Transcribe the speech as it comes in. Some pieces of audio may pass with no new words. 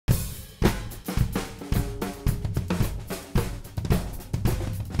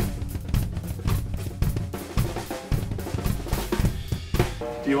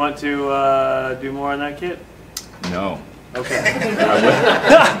you want to do more on that kit? No. Okay.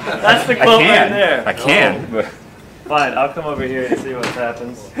 That's the quote right there. I can. Oh. Fine, I'll come over here and see what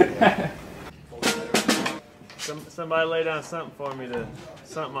happens. Somebody lay down something for me to,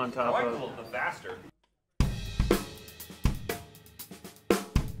 something on top of. I like a little bit faster.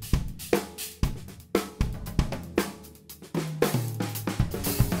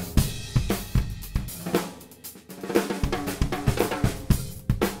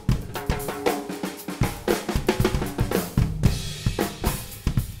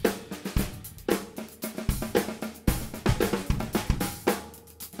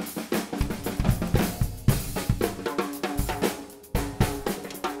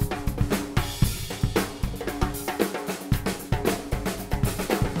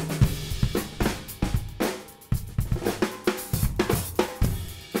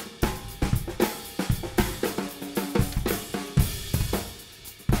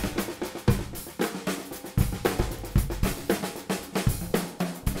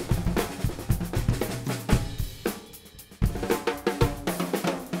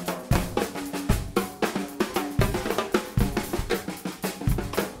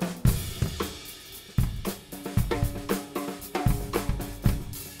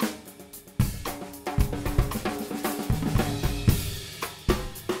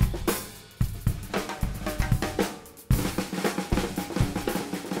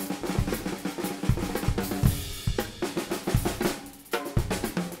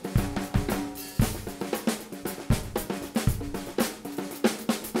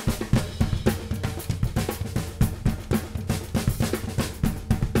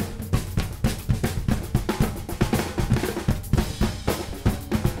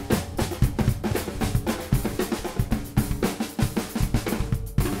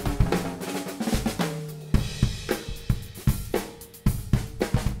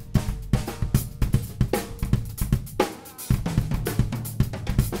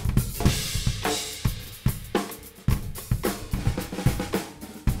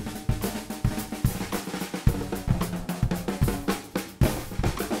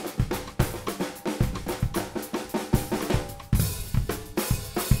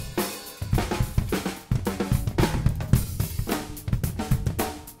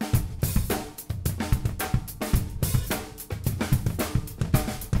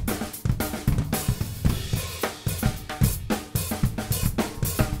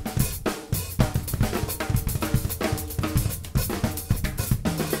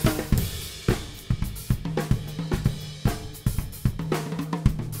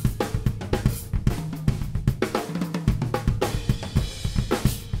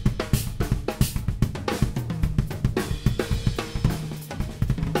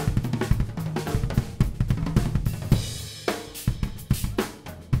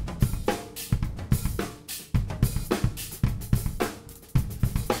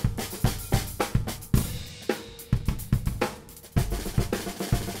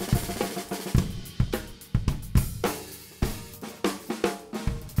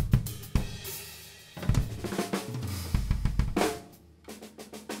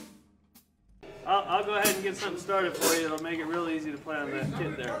 I'll go ahead and get something started for you. It'll make it real easy to play on that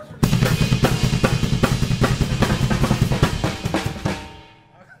kit there.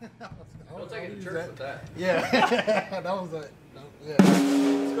 Don't take it to church with that. Yeah, that was a. Yeah.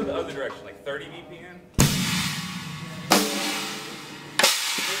 Let's go the other direction, like 30 BPM.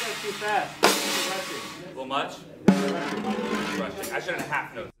 That's too fast. A little much? Rushing. I should have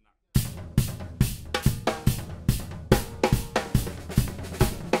half notes.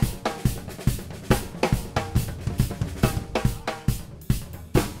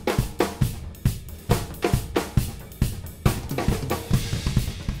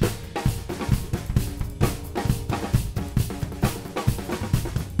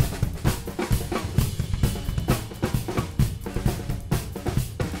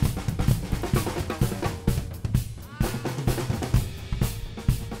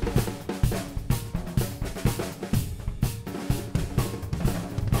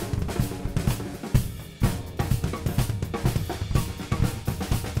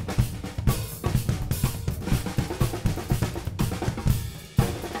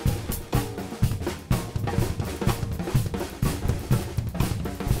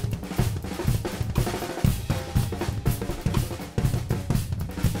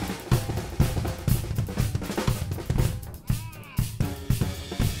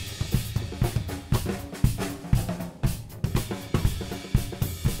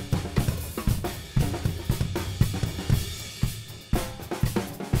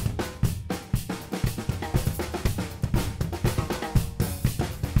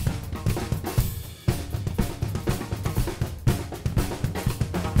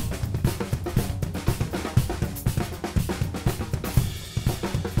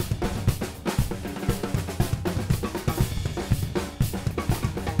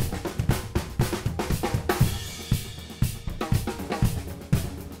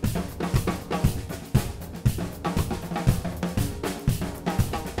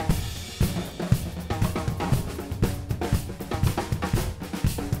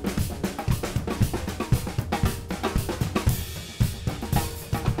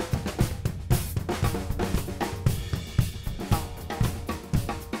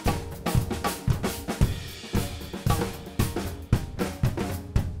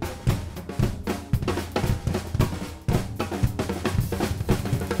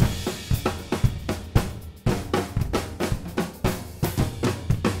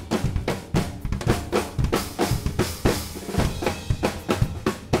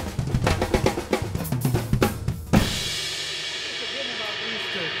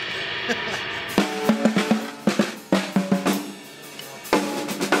 too.